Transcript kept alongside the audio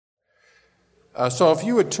So if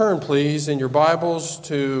you would turn, please, in your Bibles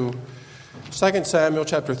to 2 Samuel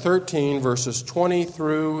chapter 13, verses 20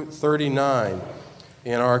 through 39.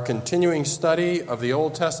 In our continuing study of the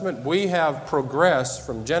Old Testament, we have progressed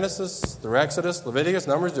from Genesis through Exodus, Leviticus,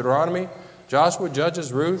 Numbers, Deuteronomy, Joshua,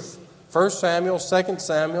 Judges, Ruth, 1 Samuel, 2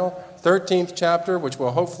 Samuel, 13th chapter, which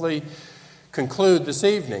will hopefully conclude this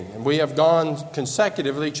evening. And we have gone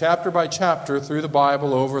consecutively, chapter by chapter, through the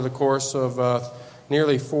Bible over the course of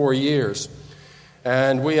nearly 4 years.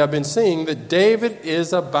 And we have been seeing that David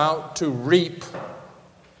is about to reap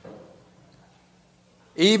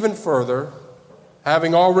even further,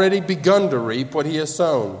 having already begun to reap what he has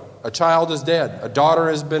sown. A child is dead. A daughter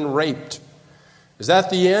has been raped. Is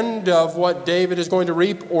that the end of what David is going to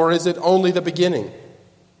reap, or is it only the beginning?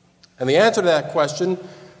 And the answer to that question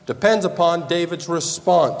depends upon David's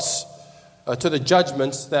response to the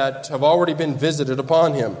judgments that have already been visited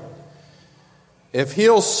upon him. If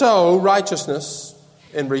he'll sow righteousness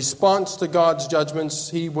in response to God's judgments,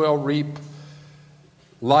 he will reap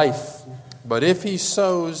life. But if he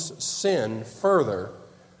sows sin further,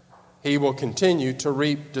 he will continue to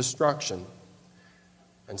reap destruction.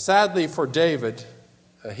 And sadly for David,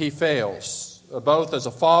 he fails, both as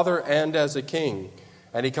a father and as a king.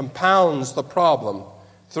 And he compounds the problem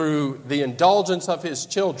through the indulgence of his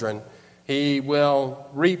children. He will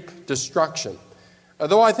reap destruction.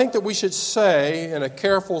 Though I think that we should say in a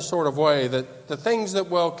careful sort of way that the things that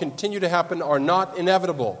will continue to happen are not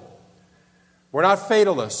inevitable. We're not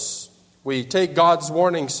fatalists. We take God's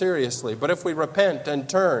warning seriously. But if we repent and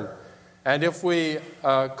turn, and if we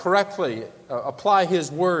correctly apply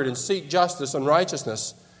His word and seek justice and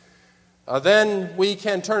righteousness, then we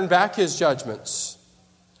can turn back His judgments.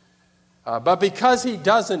 But because He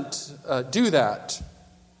doesn't do that,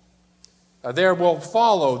 there will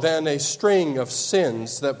follow then a string of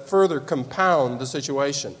sins that further compound the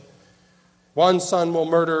situation. One son will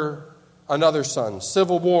murder another son.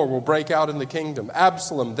 Civil war will break out in the kingdom.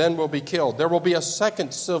 Absalom then will be killed. There will be a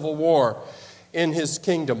second civil war in his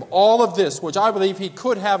kingdom. All of this, which I believe he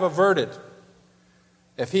could have averted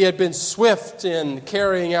if he had been swift in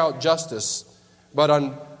carrying out justice. But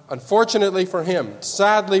unfortunately for him,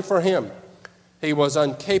 sadly for him, he was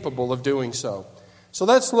incapable of doing so. So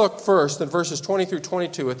let's look first in verses 20 through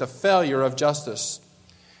 22 at the failure of justice.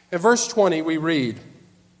 In verse 20 we read,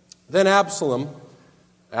 "Then Absalom,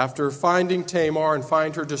 after finding Tamar and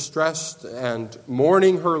find her distressed and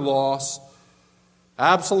mourning her loss,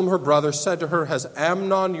 Absalom, her brother, said to her, 'Has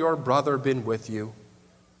Amnon, your brother, been with you?'"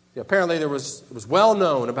 Apparently it was well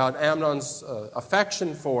known about Amnon's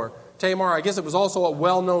affection for Tamar. I guess it was also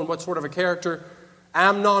well known what sort of a character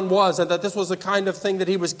Amnon was, and that this was the kind of thing that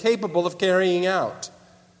he was capable of carrying out.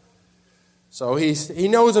 So he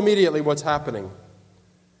knows immediately what's happening.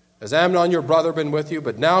 "Has Amnon, your brother, been with you?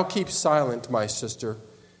 But now keep silent, my sister.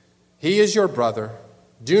 He is your brother.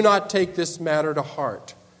 Do not take this matter to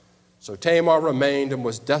heart." So Tamar remained and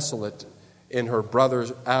was desolate in her brother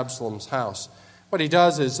Absalom's house. What he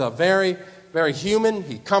does is very, very human.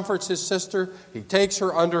 He comforts his sister. He takes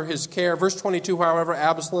her under his care. Verse 22, however,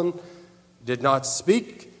 Absalom did not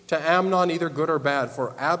speak to Amnon either good or bad,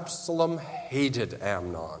 for Absalom hated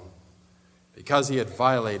Amnon because he had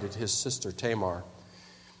violated his sister Tamar.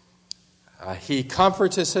 He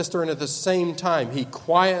comforts his sister, and at the same time, he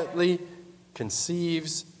quietly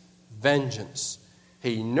conceives vengeance.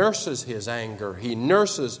 He nurses his anger. He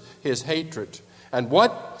nurses his hatred. And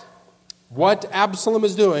what Absalom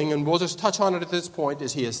is doing, and we'll just touch on it at this point,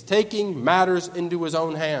 is he is taking matters into his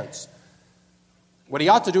own hands. What he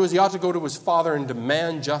ought to do is he ought to go to his father and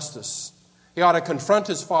demand justice. He ought to confront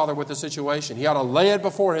his father with the situation. He ought to lay it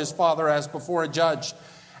before his father as before a judge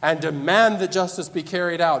and demand that justice be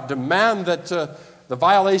carried out. Demand that the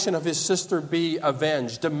violation of his sister be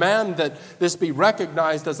avenged. Demand that this be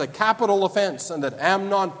recognized as a capital offense and that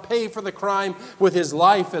Amnon pay for the crime with his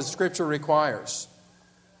life as Scripture requires.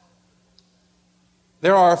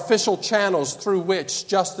 There are official channels through which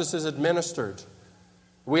justice is administered.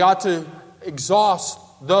 We ought to exhaust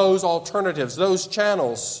those alternatives, those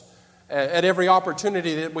channels at every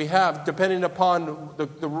opportunity that we have, depending upon the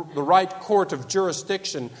right court of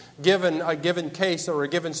jurisdiction given a given case or a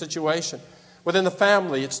given situation. Within the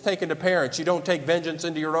family, it's taken to parents. You don't take vengeance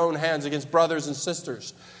into your own hands against brothers and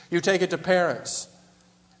sisters. You take it to parents.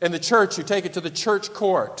 In the church, you take it to the church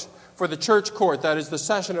court. For the church court, that is the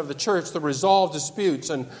session of the church to resolve disputes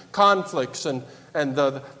and conflicts and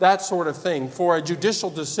that sort of thing, for a judicial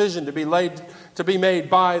decision to be made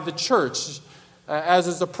by the church as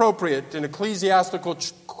is appropriate in ecclesiastical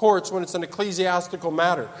courts when it's an ecclesiastical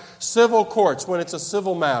matter, civil courts when it's a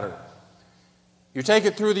civil matter. You take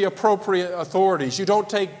it through the appropriate authorities. You don't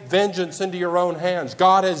take vengeance into your own hands.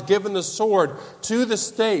 God has given the sword to the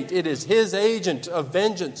state. It is His agent of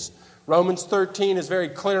vengeance. Romans 13 is very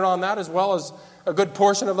clear on that, as well as a good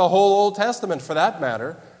portion of the whole Old Testament for that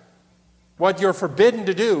matter. What you're forbidden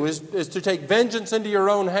to do is to take vengeance into your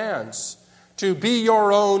own hands, to be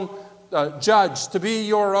your own judge, to be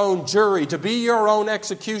your own jury, to be your own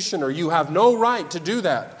executioner. You have no right to do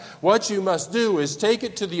that. What you must do is take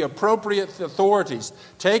it to the appropriate authorities.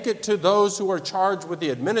 Take it to those who are charged with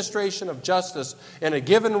the administration of justice in a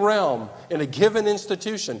given realm, in a given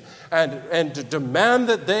institution, and to demand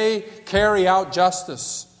that they carry out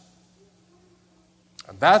justice.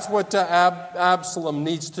 And that's what Absalom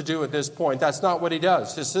needs to do at this point. That's not what he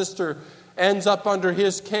does. His sister ends up under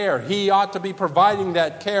his care. He ought to be providing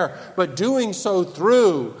that care, but doing so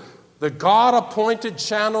through the God-appointed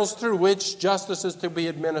channels through which justice is to be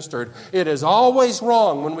administered. It is always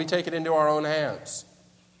wrong when we take it into our own hands.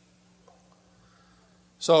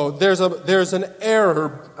 So there's an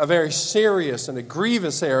error, a very serious and a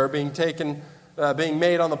grievous error being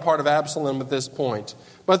made on the part of Absalom at this point.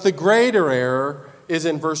 But the greater error is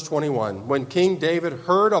in verse 21. When King David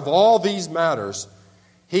heard of all these matters,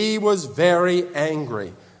 he was very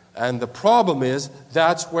angry. And the problem is,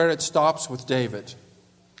 that's where it stops with David.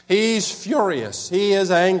 He's furious. He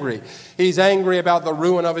is angry. He's angry about the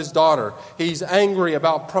ruin of his daughter. He's angry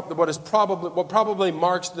about what probably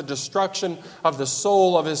marks the destruction of the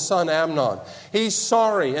soul of his son Amnon. He's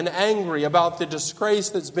sorry and angry about the disgrace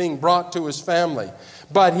that's being brought to his family.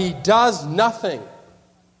 But he does nothing.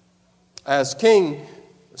 As King,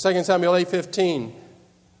 2 Samuel 8:15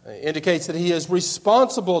 indicates that he is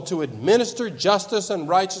responsible to administer justice and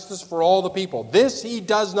righteousness for all the people. This he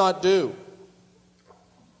does not do.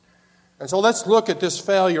 And so let's look at this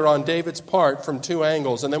failure on David's part from two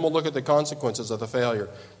angles, and then we'll look at the consequences of the failure.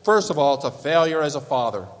 First of all, it's a failure as a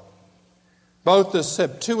father. Both the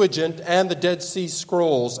Septuagint and the Dead Sea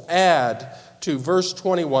Scrolls add to verse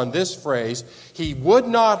 21 this phrase, he would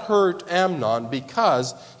not hurt Amnon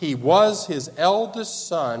because he was his eldest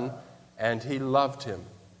son and he loved him.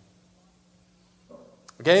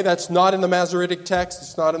 Okay, that's not in the Masoretic text.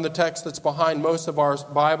 It's not in the text that's behind most of our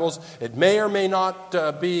Bibles. It may or may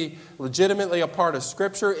not be legitimately a part of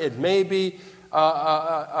Scripture. It may be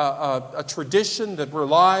a tradition that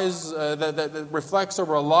that reflects a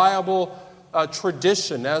reliable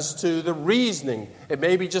tradition as to the reasoning. It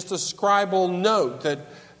may be just a scribal note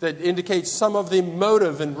that indicates some of the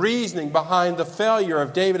motive and reasoning behind the failure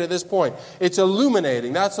of David at this point. It's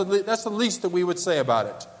illuminating. That's the least that we would say about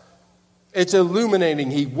it. It's illuminating.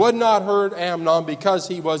 He would not hurt Amnon because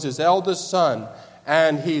he was his eldest son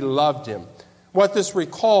and he loved him. What this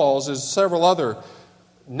recalls is several other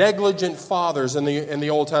negligent fathers in the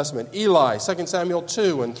Old Testament. Eli, 2 Samuel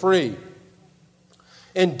 2 and 3,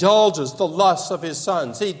 indulges the lusts of his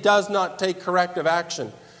sons. He does not take corrective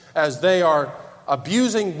action as they are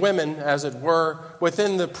abusing women, as it were,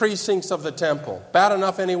 within the precincts of the temple. Bad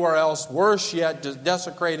enough anywhere else, worse yet,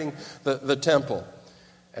 desecrating the temple.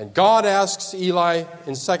 And God asks Eli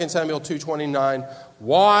in 2 Samuel 2:29,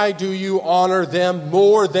 why do you honor them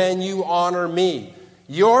more than you honor me?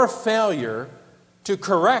 Your failure to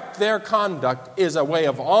correct their conduct is a way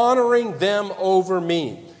of honoring them over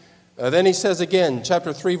me. Then he says again,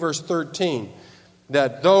 chapter 3, verse 13,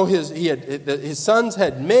 that though his sons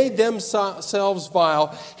had made themselves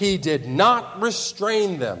vile, he did not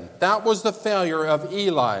restrain them. That was the failure of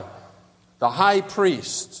Eli, the high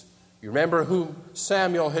priest. You remember who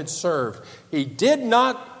Samuel had served. He did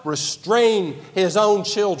not restrain his own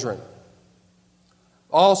children.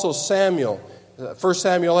 Also Samuel, 1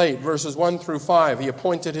 Samuel 8, verses 1 through 5, he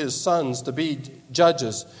appointed his sons to be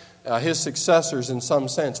judges, his successors in some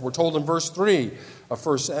sense. We're told in verse 3 of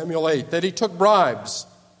 1 Samuel 8 that he took bribes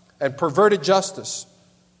and perverted justice.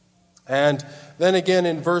 And then again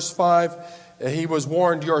in verse 5, he was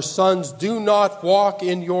warned, your sons do not walk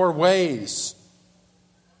in your ways.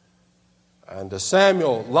 And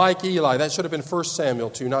Samuel, like Eli, that should have been 1 Samuel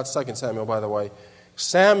 2, not 2 Samuel, by the way.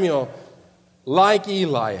 Samuel, like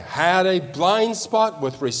Eli, had a blind spot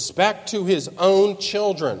with respect to his own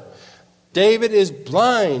children. David is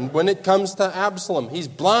blind when it comes to Absalom. He's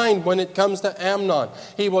blind when it comes to Amnon.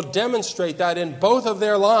 He will demonstrate that in both of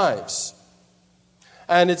their lives.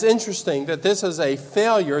 And it's interesting that this is a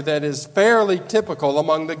failure that is fairly typical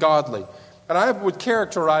among the godly. And I would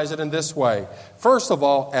characterize it in this way. First of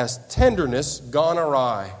all, as tenderness gone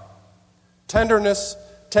awry.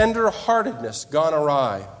 Tender-heartedness gone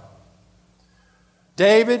awry.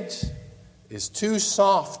 David is too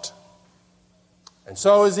soft. And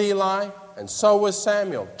so is Eli, and so was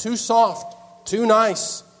Samuel. Too soft, too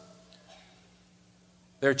nice.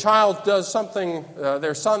 Their child does something,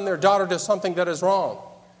 their son, their daughter does something that is wrong.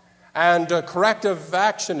 And corrective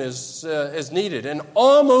action is needed. And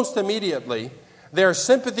almost immediately, their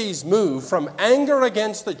sympathies move from anger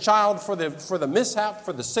against the child for the mishap,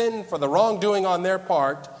 for the sin, for the wrongdoing on their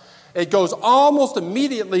part. It goes almost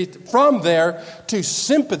immediately from there to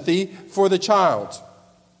sympathy for the child.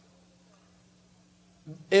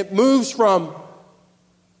 It moves from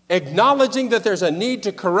acknowledging that there's a need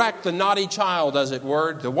to correct the naughty child, as it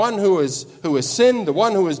were, the one who has sinned, the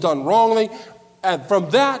one who has done wrongly, and from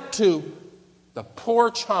that to the poor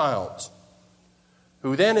child,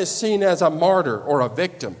 who then is seen as a martyr or a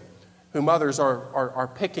victim, whom others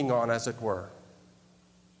are picking on, as it were.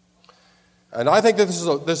 And I think that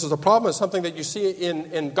this is a problem. It's something that you see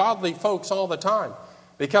in godly folks all the time.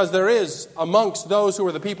 Because there is, amongst those who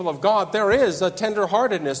are the people of God, there is a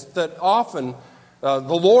tenderheartedness that often the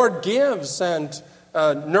Lord gives and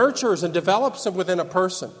nurtures and develops within a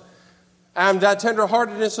person. And that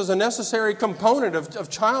tenderheartedness is a necessary component of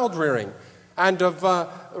child rearing and of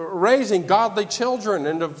raising godly children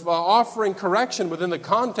and of offering correction within the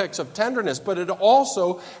context of tenderness. But it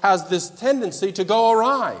also has this tendency to go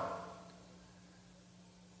awry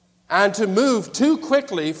and to move too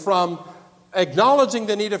quickly from acknowledging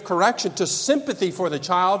the need of correction to sympathy for the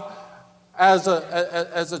child as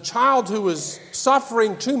a child who is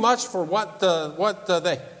suffering too much for what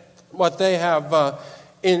they have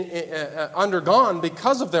undergone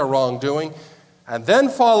because of their wrongdoing, and then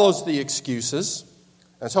follows the excuses.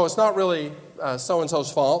 And so it's not really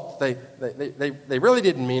so-and-so's fault. They really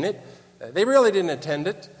didn't mean it. They really didn't intend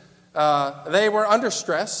it. They were under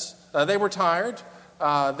stress. They were tired.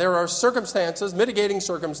 There are circumstances, mitigating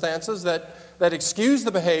circumstances that excuse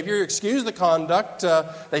the behavior, excuse the conduct.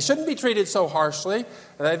 They shouldn't be treated so harshly.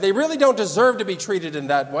 They really don't deserve to be treated in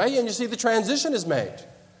that way. And you see, the transition is made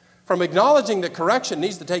from acknowledging that correction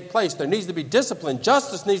needs to take place. There needs to be discipline.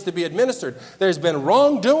 Justice needs to be administered. There's been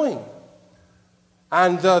wrongdoing.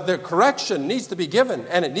 And the correction needs to be given.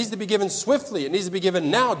 And it needs to be given swiftly. It needs to be given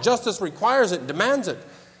now. Justice requires it, demands it.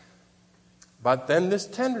 But then this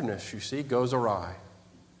tenderness, you see, goes awry.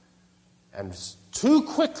 And too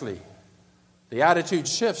quickly, the attitude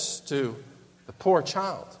shifts to the poor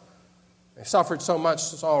child. They suffered so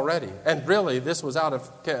much already. And really, this was out of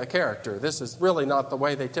character. This is really not the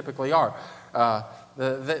way they typically are.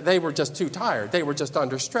 They were just too tired. They were just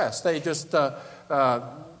under stress. They just, and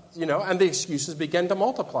the excuses began to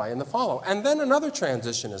multiply in the follow. And then another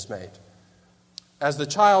transition is made. As the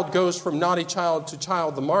child goes from naughty child to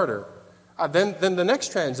child the martyr, then the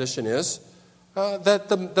next transition is that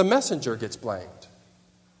the messenger gets blamed.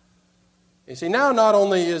 You see, now not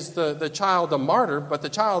only is the child a martyr, but the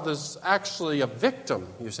child is actually a victim,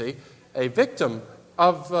 you see, a victim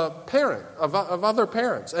of other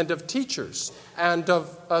parents and of teachers and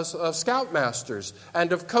of scoutmasters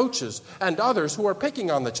and of coaches and others who are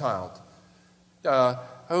picking on the child. The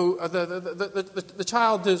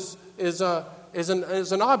child is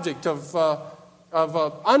an object of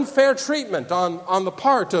unfair treatment on the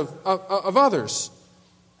part of others,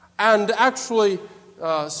 and actually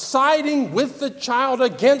siding with the child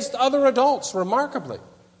against other adults, remarkably.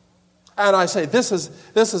 And I say this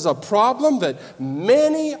is a problem that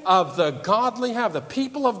many of the godly have, the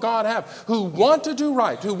people of God have, who want to do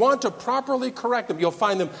right, who want to properly correct them. You'll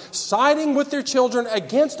find them siding with their children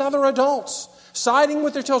against other adults, siding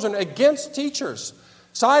with their children against teachers,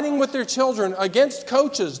 siding with their children against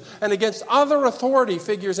coaches and against other authority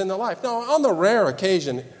figures in their life. Now, on the rare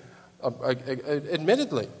occasion,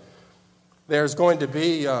 admittedly, there's going to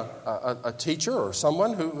be a teacher or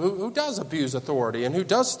someone who does abuse authority and who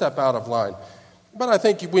does step out of line. But I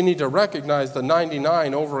think we need to recognize the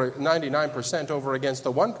 99% over against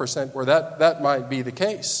the 1% where that might be the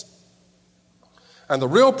case. And the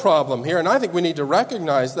real problem here, and I think we need to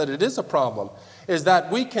recognize that it is a problem, is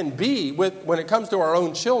that we can be, when it comes to our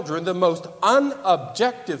own children, the most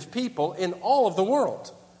unobjective people in all of the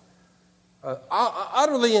world.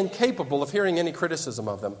 Utterly incapable of hearing any criticism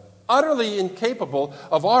of them. Utterly incapable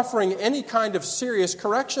of offering any kind of serious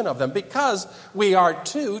correction of them because we are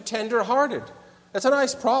too tender-hearted. It's a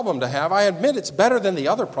nice problem to have. I admit it's better than the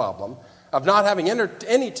other problem of not having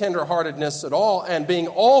any tender-heartedness at all and being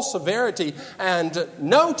all severity and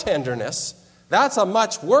no tenderness. That's a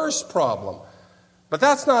much worse problem. But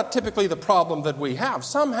that's not typically the problem that we have.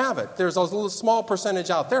 Some have it. There's a little small percentage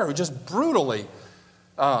out there who are just brutally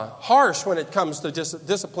harsh when it comes to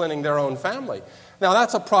disciplining their own family. Now,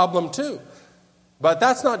 that's a problem too. But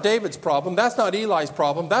that's not David's problem. That's not Eli's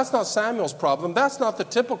problem. That's not Samuel's problem. That's not the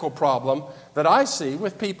typical problem that I see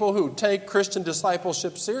with people who take Christian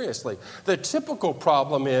discipleship seriously. The typical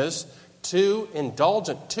problem is too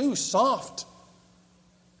indulgent, too soft.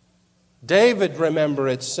 David, remember,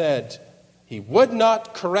 it said, he would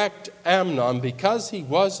not correct Amnon because he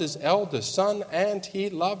was his eldest son and he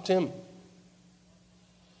loved him.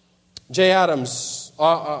 Jay Adams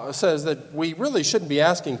says that we really shouldn't be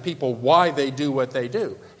asking people why they do what they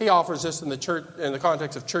do. He offers this in the church, in the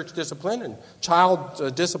context of church discipline and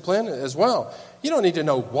child discipline as well. You don't need to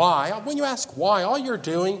know why. When you ask why, all you're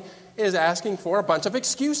doing is asking for a bunch of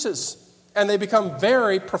excuses. And they become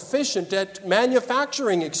very proficient at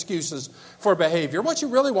manufacturing excuses for behavior. What you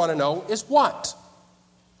really want to know is what.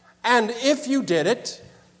 And if you did it,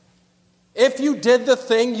 if you did the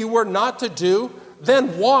thing you were not to do,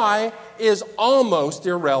 then why is almost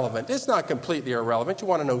irrelevant. It's not completely irrelevant. You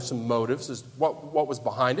want to know some motives, as what was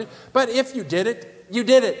behind it. But if you did it, you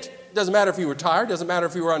did it. Doesn't matter if you were tired. Doesn't matter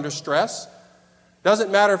if you were under stress.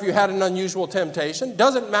 Doesn't matter if you had an unusual temptation.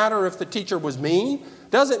 Doesn't matter if the teacher was mean.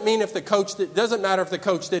 Doesn't matter if the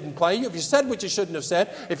coach didn't play you. If you said what you shouldn't have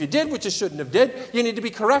said, if you did what you shouldn't have did, you need to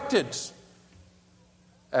be corrected.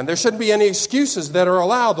 And there shouldn't be any excuses that are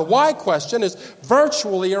allowed. The why question is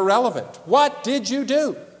virtually irrelevant. What did you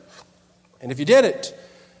do? And if you did it,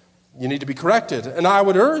 you need to be corrected. And I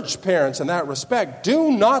would urge parents in that respect,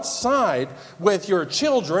 do not side with your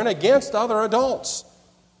children against other adults.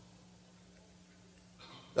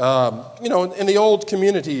 In the old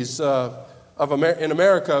communities in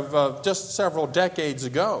America of just several decades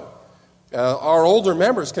ago, our older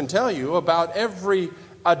members can tell you about every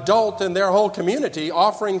adult in their whole community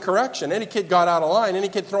offering correction. Any kid got out of line, any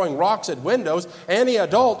kid throwing rocks at windows, any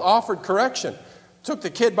adult offered correction. Took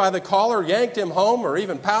the kid by the collar, yanked him home, or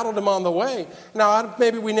even paddled him on the way. Now,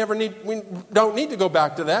 maybe we don't need to go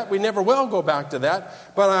back to that. We never will go back to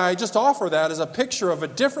that. But I just offer that as a picture of a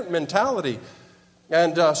different mentality.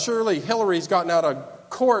 And surely Hillary's gotten out of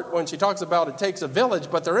court when she talks about it takes a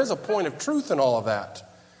village, but there is a point of truth in all of that.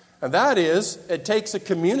 And that is, it takes a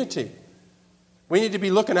community. We need to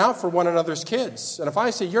be looking out for one another's kids. And if I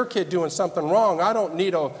see your kid doing something wrong, I don't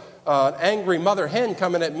need an angry mother hen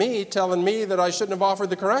coming at me telling me that I shouldn't have offered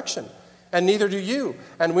the correction. And neither do you.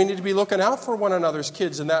 And we need to be looking out for one another's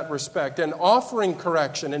kids in that respect and offering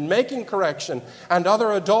correction and making correction. And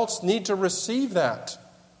other adults need to receive that.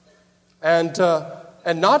 And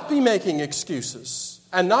not be making excuses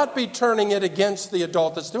and not be turning it against the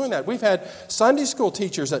adult that's doing that. We've had Sunday school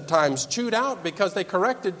teachers at times chewed out because they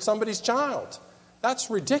corrected somebody's child.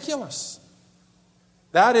 That's ridiculous.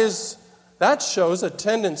 That shows a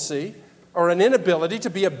tendency or an inability to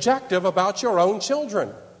be objective about your own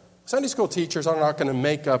children. Sunday school teachers are not going to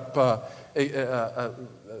make up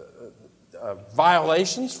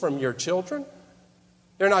violations from your children.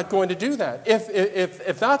 They're not going to do that.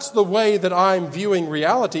 If that's the way that I'm viewing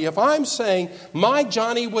reality, if I'm saying my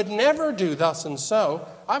Johnny would never do thus and so,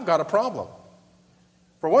 I've got a problem.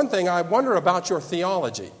 For one thing, I wonder about your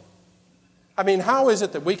theology. I mean, how is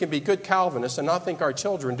it that we can be good Calvinists and not think our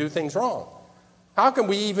children do things wrong? How can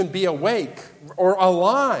we even be awake or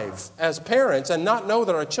alive as parents and not know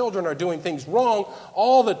that our children are doing things wrong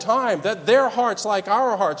all the time, that their hearts, like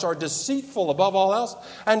our hearts, are deceitful above all else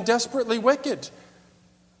and desperately wicked?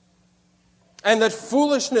 And that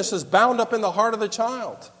foolishness is bound up in the heart of the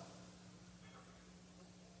child.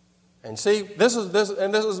 And see, this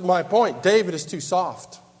is my point. David is too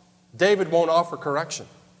soft. David won't offer correction.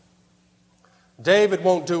 David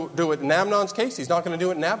won't do it in Amnon's case. He's not going to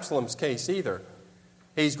do it in Absalom's case either.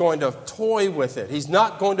 He's going to toy with it. He's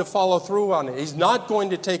not going to follow through on it. He's not going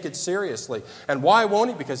to take it seriously. And why won't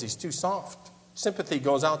he? Because he's too soft. Sympathy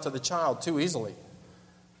goes out to the child too easily.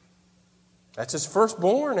 That's his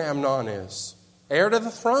firstborn, Amnon is. Heir to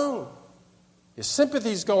the throne. His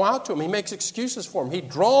sympathies go out to him. He makes excuses for him. He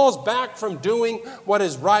draws back from doing what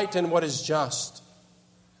is right and what is just.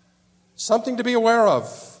 Something to be aware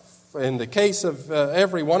of in the case of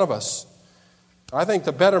every one of us. I think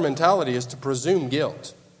the better mentality is to presume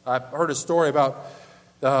guilt. I heard a story about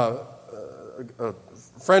a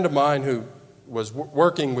friend of mine who was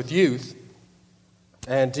working with youth,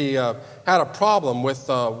 and he had a problem with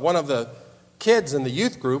one of the kids in the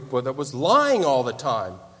youth group that was lying all the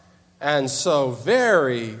time. And so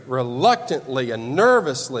very reluctantly and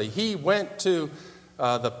nervously, he went to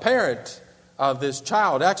the parent of this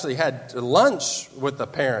child, actually had lunch with the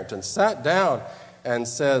parent and sat down and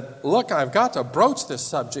said, look, I've got to broach this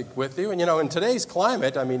subject with you. And, in today's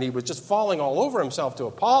climate, I mean, he was just falling all over himself to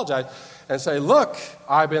apologize and say, look,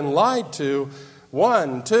 I've been lied to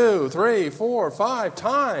 1, 2, 3, 4, 5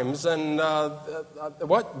 times. And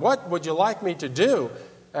what would you like me to do?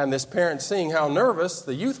 And this parent, seeing how nervous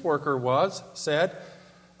the youth worker was, said,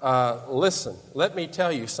 listen, let me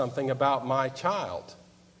tell you something about my child.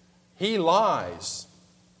 He lies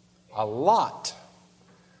a lot.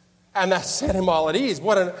 And that set him all at ease.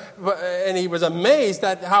 And he was amazed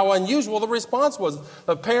at how unusual the response was.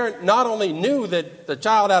 The parent not only knew that the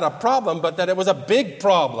child had a problem, but that it was a big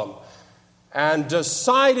problem, and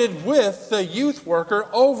sided with the youth worker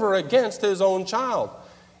over against his own child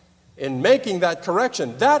in making that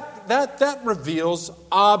correction. That reveals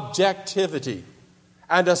objectivity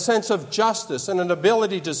and a sense of justice and an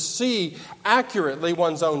ability to see accurately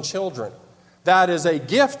one's own children. That is a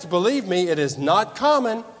gift, believe me. It is not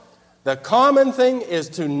common. The common thing is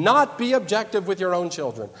to not be objective with your own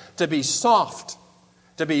children, to be soft,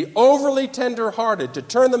 to be overly tender-hearted, to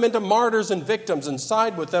turn them into martyrs and victims and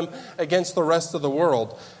side with them against the rest of the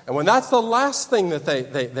world. And when that's the last thing that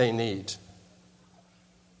they need,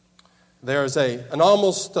 there's an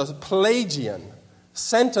almost Pelagian,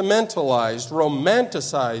 sentimentalized,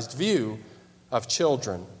 romanticized view of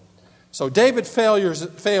children. So David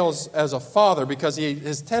fails as a father because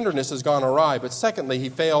his tenderness has gone awry. But secondly, he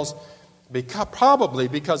fails probably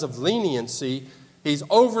because of leniency. He's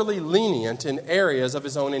overly lenient in areas of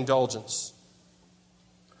his own indulgence.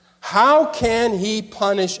 How can he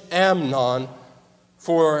punish Amnon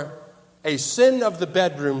for a sin of the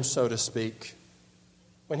bedroom, so to speak,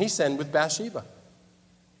 when he sinned with Bathsheba?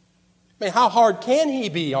 I mean, how hard can he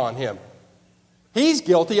be on him? He's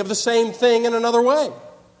guilty of the same thing in another way.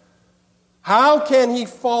 How can he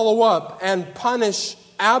follow up and punish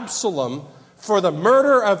Absalom for the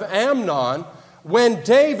murder of Amnon when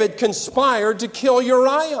David conspired to kill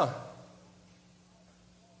Uriah?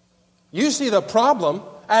 You see the problem,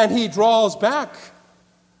 and he draws back.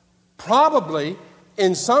 Probably,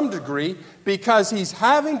 in some degree, because he's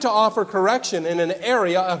having to offer correction in an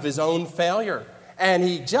area of his own failure. And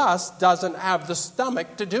he just doesn't have the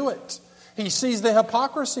stomach to do it. He sees the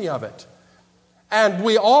hypocrisy of it. And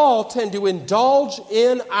we all tend to indulge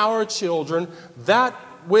in our children that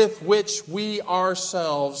with which we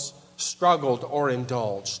ourselves struggled or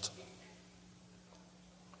indulged.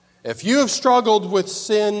 If you have struggled with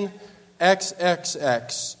sin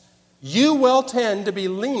XXX, you will tend to be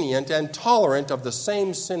lenient and tolerant of the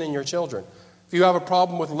same sin in your children. If you have a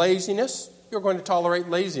problem with laziness, you're going to tolerate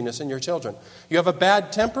laziness in your children. You have a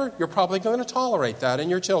bad temper, you're probably going to tolerate that in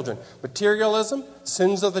your children. Materialism,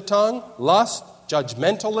 sins of the tongue, lust,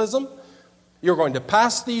 judgmentalism, you're going to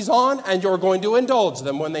pass these on and you're going to indulge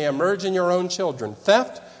them when they emerge in your own children.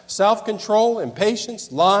 Theft, self-control,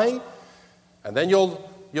 impatience, lying, and then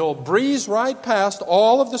you'll breeze right past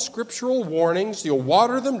all of the scriptural warnings. You'll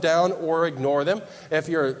water them down or ignore them. If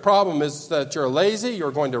your problem is that you're lazy,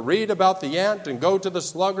 you're going to read about the ant and go to the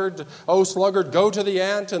sluggard. Oh, sluggard, go to the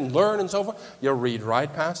ant and learn and so forth. You'll read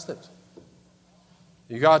right past it.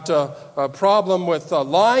 You got a problem with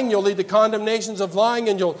lying, you'll lead the condemnations of lying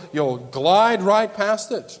and you'll glide right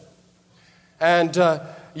past it. And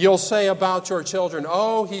you'll say about your children,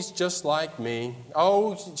 oh, he's just like me.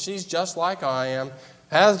 Oh, she's just like I am.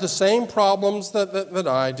 Has the same problems that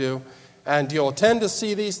I do. And you'll tend to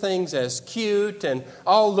see these things as cute and,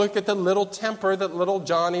 oh, look at the little temper that little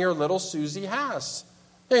Johnny or little Susie has.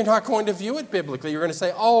 You're not going to view it biblically. You're going to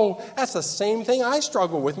say, oh, that's the same thing I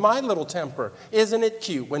struggle with, my little temper. Isn't it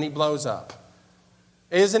cute when he blows up?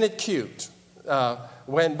 Isn't it cute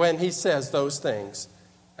when he says those things?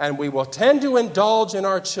 And we will tend to indulge in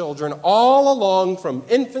our children all along from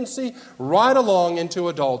infancy right along into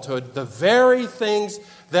adulthood, the very things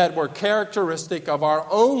that were characteristic of our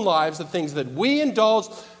own lives, the things that we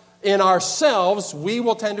indulged in ourselves, we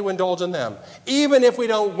will tend to indulge in them. Even if we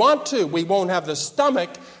don't want to, we won't have the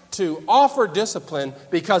stomach to offer discipline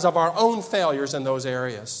because of our own failures in those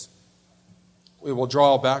areas. We will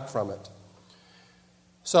draw back from it.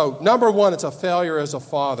 So, number one, it's a failure as a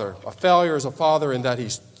father. A failure as a father in that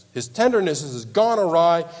his tenderness has gone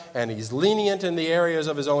awry and he's lenient in the areas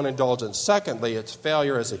of his own indulgence. Secondly, it's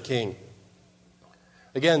failure as a king.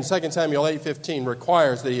 Again, 2 Samuel 8:15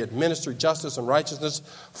 requires that he administer justice and righteousness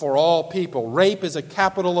for all people. Rape is a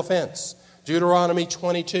capital offense. Deuteronomy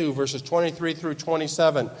 22, verses 23 through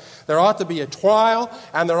 27. There ought to be a trial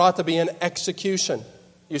and there ought to be an execution.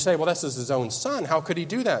 You say, well, this is his own son. How could he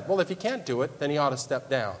do that? Well, if he can't do it, then he ought to step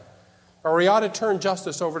down. Or he ought to turn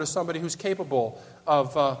justice over to somebody who's capable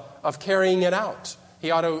of carrying it out. He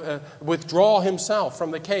ought to withdraw himself from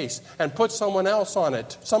the case and put someone else on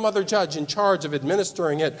it, some other judge in charge of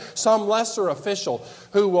administering it, some lesser official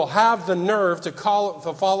who will have the nerve to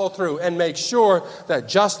follow through and make sure that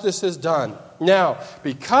justice is done. Now,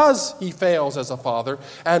 because he fails as a father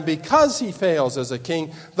and because he fails as a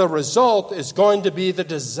king, the result is going to be the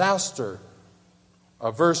disaster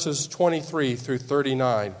of verses 23 through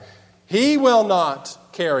 39. He will not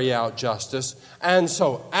carry out justice. And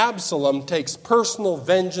so Absalom takes personal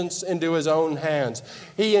vengeance into his own hands.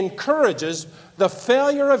 He encourages, the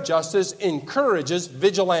failure of justice encourages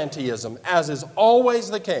vigilantism, as is always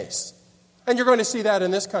the case. And you're going to see that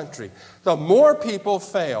in this country. The more people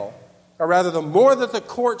fail, or rather the more that the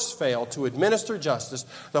courts fail to administer justice,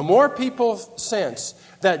 the more people sense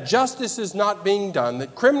that justice is not being done,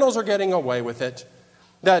 that criminals are getting away with it,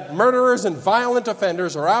 that murderers and violent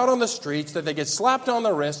offenders are out on the streets, that they get slapped on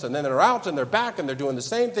the wrist, and then they're out and they're back and they're doing the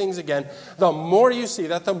same things again. The more you see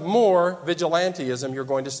that, the more vigilantism you're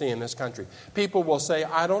going to see in this country. People will say,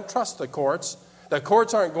 I don't trust the courts. The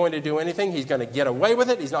courts aren't going to do anything. He's going to get away with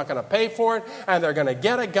it. He's not going to pay for it. And they're going to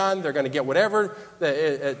get a gun. They're going to get whatever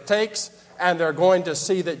it takes. And they're going to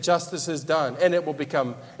see that justice is done. And there will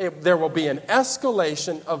be an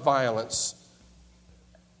escalation of violence,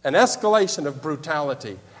 an escalation of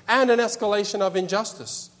brutality, and an escalation of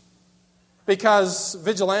injustice. Because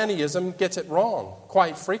vigilantism gets it wrong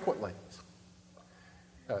quite frequently.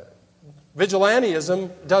 Vigilantism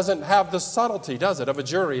doesn't have the subtlety, does it, of a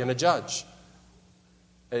jury and a judge.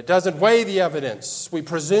 It doesn't weigh the evidence. We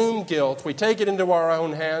presume guilt. We take it into our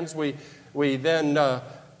own hands. We then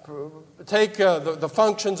take the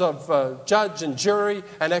functions of judge and jury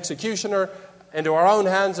and executioner into our own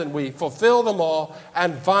hands, and we fulfill them all,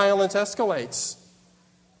 and violence escalates.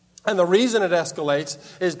 And the reason it escalates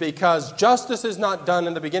is because justice is not done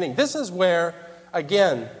in the beginning. This is where,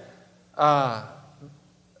 again,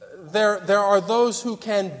 there are those who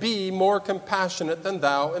can be more compassionate than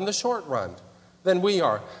thou in the short run, than we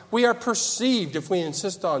are. We are perceived, if we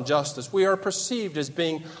insist on justice, we are perceived as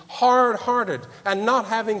being hard-hearted and not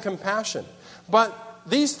having compassion. But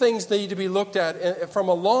these things need to be looked at from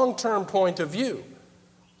a long-term point of view.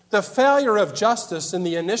 The failure of justice in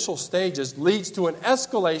the initial stages leads to an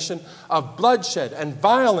escalation of bloodshed and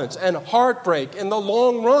violence and heartbreak in the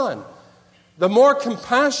long run. The more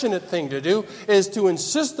compassionate thing to do is to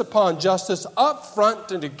insist upon justice up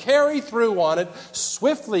front and to carry through on it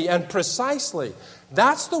swiftly and precisely.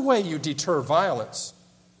 That's the way you deter violence.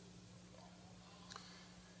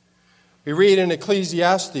 We read in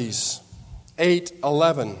Ecclesiastes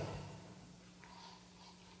 8:11.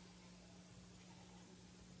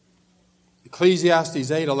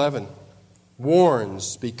 Ecclesiastes 8:11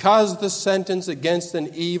 warns, because the sentence against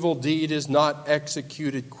an evil deed is not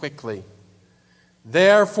executed quickly,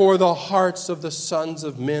 therefore the hearts of the sons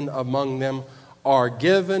of men among them are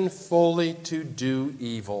given fully to do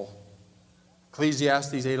evil.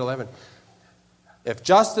 Ecclesiastes 8:11. If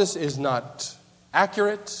justice is not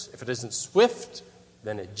accurate, if it isn't swift,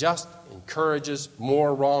 then it just encourages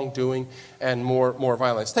more wrongdoing and more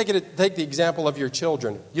violence. Take the example of your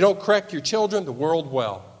children. You don't correct your children, the world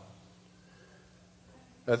will.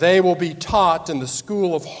 They will be taught in the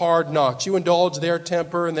school of hard knocks. You indulge their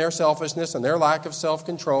temper and their selfishness and their lack of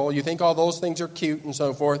self-control. You think all those things are cute and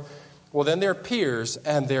so forth. Well, then their peers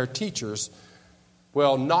and their teachers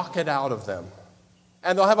will knock it out of them.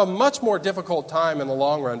 And they'll have a much more difficult time in the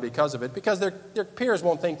long run because of it, because their peers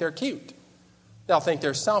won't think they're cute. They'll think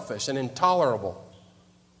they're selfish and intolerable.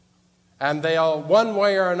 And they'll, one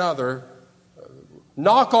way or another,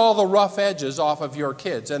 knock all the rough edges off of your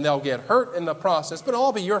kids, and they'll get hurt in the process, but it'll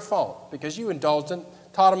all be your fault because you indulged them,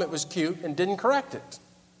 taught them it was cute, and didn't correct it.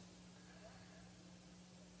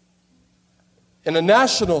 In a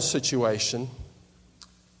national situation,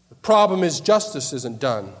 the problem is justice isn't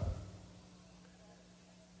done.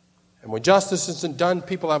 And when justice isn't done,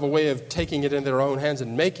 people have a way of taking it in their own hands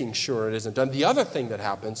and making sure it isn't done. The other thing that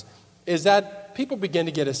happens is that people begin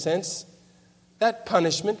to get a sense that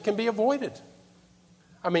punishment can be avoided.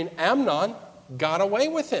 I mean, Amnon got away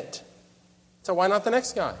with it. So why not the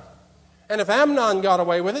next guy? And if Amnon got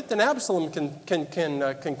away with it, then Absalom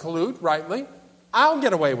can conclude rightly, I'll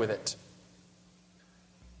get away with it.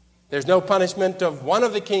 There's no punishment of one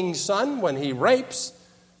of the king's son when he rapes.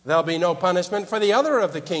 There'll be no punishment for the other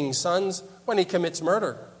of the king's sons when he commits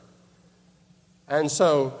murder. And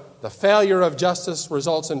so the failure of justice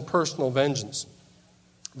results in personal vengeance.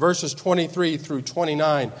 Verses 23 through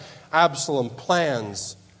 29, Absalom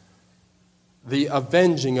plans the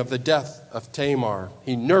avenging of the death of Tamar.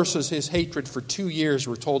 He nurses his hatred for 2 years,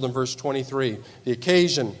 we're told in verse 23. The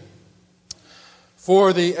occasion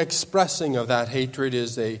for the expressing of that hatred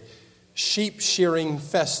is a sheep shearing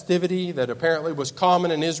festivity that apparently was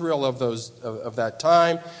common in Israel of that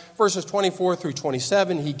time. Verses 24 through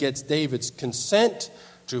 27, he gets David's consent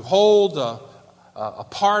to hold a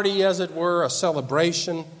party, as it were, a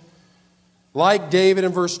celebration. Like David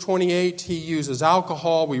in verse 28, he uses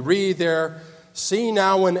alcohol. We read there, see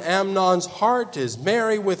now when Amnon's heart is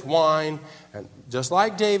merry with wine. And just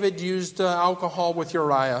like David used alcohol with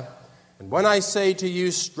Uriah. And when I say to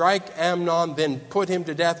you, strike Amnon, then put him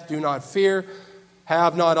to death, do not fear.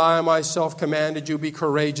 Have not I myself commanded you, be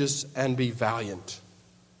courageous and be valiant?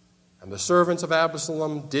 And the servants of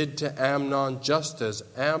Absalom did to Amnon just as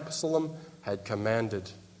Absalom had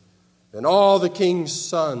commanded. Then all the king's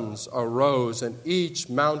sons arose, and each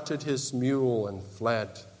mounted his mule and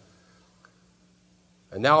fled.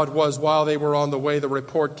 And now it was while they were on the way, the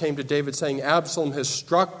report came to David saying, Absalom has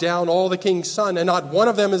struck down all the king's sons, and not one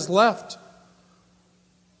of them is left.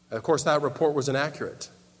 And of course, that report was inaccurate.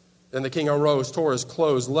 Then the king arose, tore his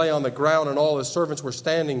clothes, lay on the ground, and all his servants were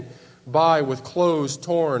standing by with clothes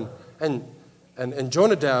torn. And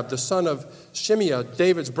Jonadab, the son of Shimeah,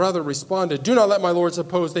 David's brother, responded, do not let my lord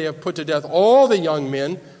suppose they have put to death all the young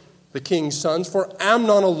men, the king's sons, for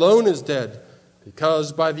Amnon alone is dead,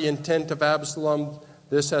 because by the intent of Absalom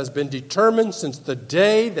this has been determined since the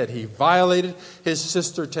day that he violated his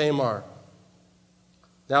sister Tamar.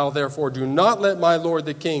 Now therefore do not let my lord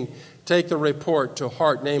the king take the report to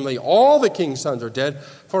heart, namely all the king's sons are dead,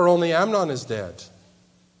 for only Amnon is dead.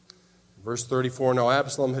 Verse 34, now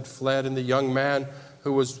Absalom had fled, and the young man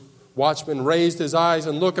who was watchman raised his eyes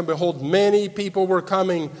and looked, and behold, many people were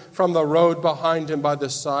coming from the road behind him by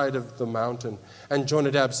the side of the mountain. And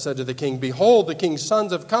Jonadab said to the king, behold, the king's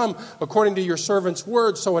sons have come according to your servant's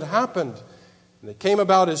word. So it happened. And it came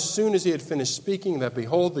about as soon as he had finished speaking that,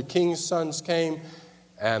 behold, the king's sons came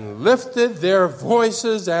and lifted their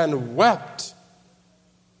voices and wept.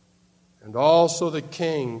 And also the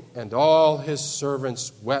king and all his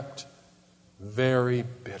servants wept very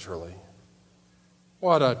bitterly.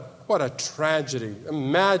 What a tragedy.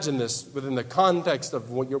 Imagine this within the context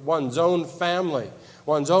of one's own family,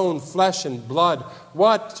 one's own flesh and blood.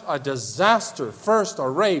 What a disaster. First a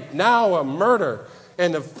rape, now a murder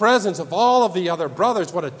in the presence of all of the other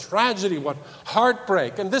brothers. What a tragedy, what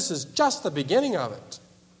heartbreak. And this is just the beginning of it.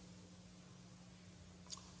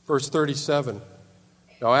 Verse 37.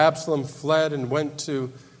 Now Absalom fled and went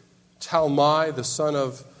to Talmai, the son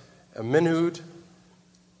of Ammihud,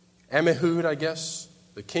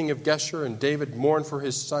 the king of Geshur, and David mourned for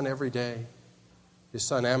his son every day, his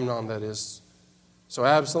son Amnon, that is. So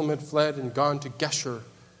Absalom had fled and gone to Geshur,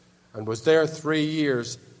 and was there 3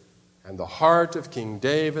 years, and the heart of King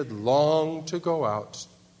David longed to go out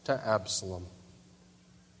to Absalom,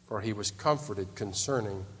 for he was comforted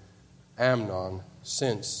concerning Amnon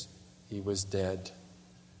since he was dead.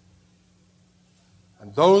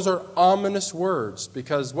 And those are ominous words,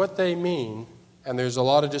 because what they mean, and there's a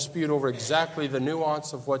lot of dispute over exactly the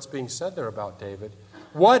nuance of what's being said there about David,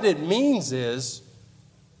 what it means is,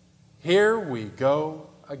 here we go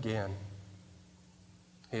again.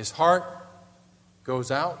 His heart goes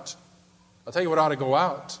out. I'll tell you what ought to go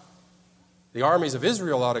out. The armies of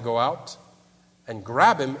Israel ought to go out and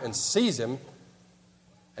grab him and seize him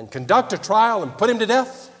and conduct a trial and put him to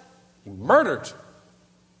death. He murdered.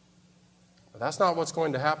 But that's not what's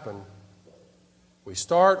going to happen. We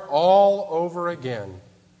start all over again,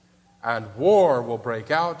 and war will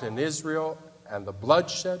break out in Israel, and the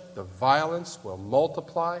bloodshed, the violence will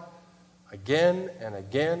multiply again and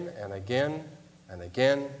again and again and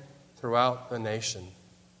again throughout the nation.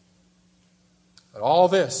 But all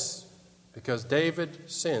this because David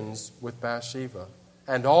sins with Bathsheba.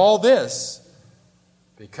 And all this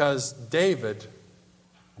because David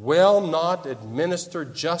will not administer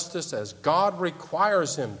justice as God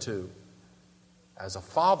requires him to, as a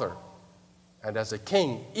father and as a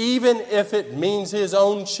king, even if it means his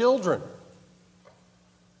own children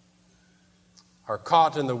are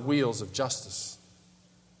caught in the wheels of justice.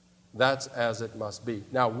 That's as it must be.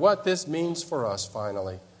 Now, what this means for us,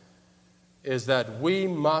 finally, is that we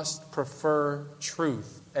must prefer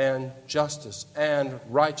truth and justice and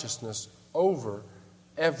righteousness over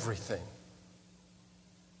everything,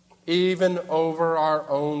 even over our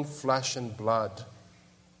own flesh and blood.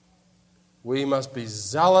 We must be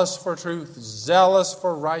zealous for truth, zealous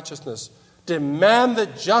for righteousness, demand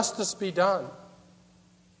that justice be done.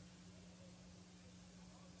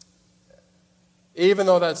 Even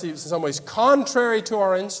though that's in some ways contrary to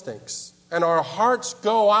our instincts, and our hearts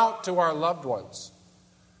go out to our loved ones.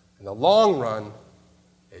 In the long run,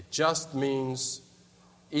 it just means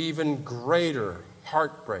even greater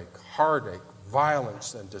heartbreak, heartache,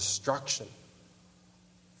 violence, and destruction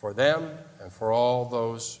for them and for all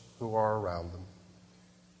those who are around them.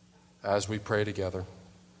 As we pray together.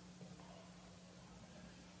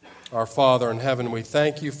 Our Father in heaven, we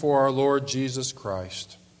thank you for our Lord Jesus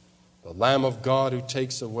Christ, the Lamb of God who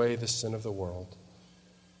takes away the sin of the world.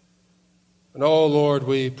 And, oh Lord,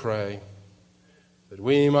 we pray that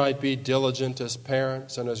we might be diligent as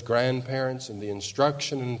parents and as grandparents in the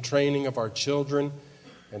instruction and training of our children,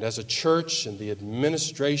 and as a church in the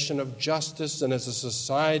administration of justice, and as a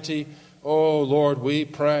society. Oh Lord, we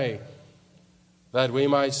pray that we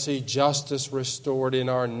might see justice restored in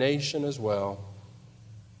our nation as well.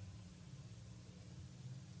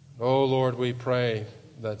 Oh Lord, we pray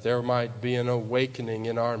that there might be an awakening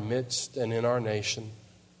in our midst and in our nation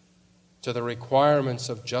to the requirements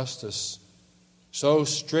of justice. So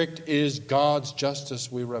strict is God's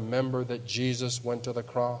justice, we remember that Jesus went to the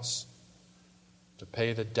cross to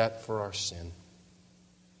pay the debt for our sin.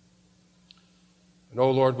 And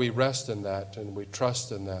oh Lord, we rest in that and we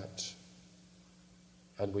trust in that.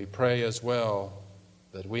 And we pray as well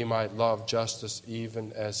that we might love justice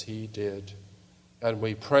even as He did. And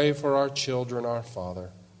we pray for our children, our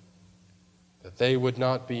Father, that they would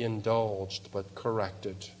not be indulged but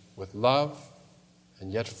corrected with love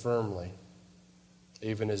and yet firmly,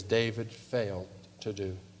 even as David failed to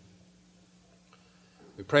do.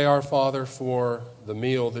 We pray, our Father, for the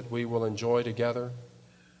meal that we will enjoy together.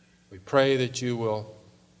 We pray that you will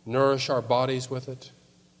nourish our bodies with it.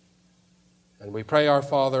 And we pray, our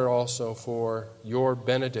Father, also for your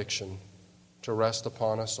benediction to rest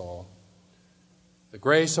upon us all. The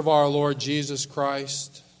grace of our Lord Jesus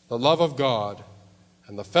Christ, the love of God,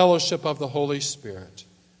 and the fellowship of the Holy Spirit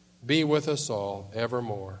be with us all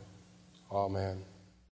evermore. Amen.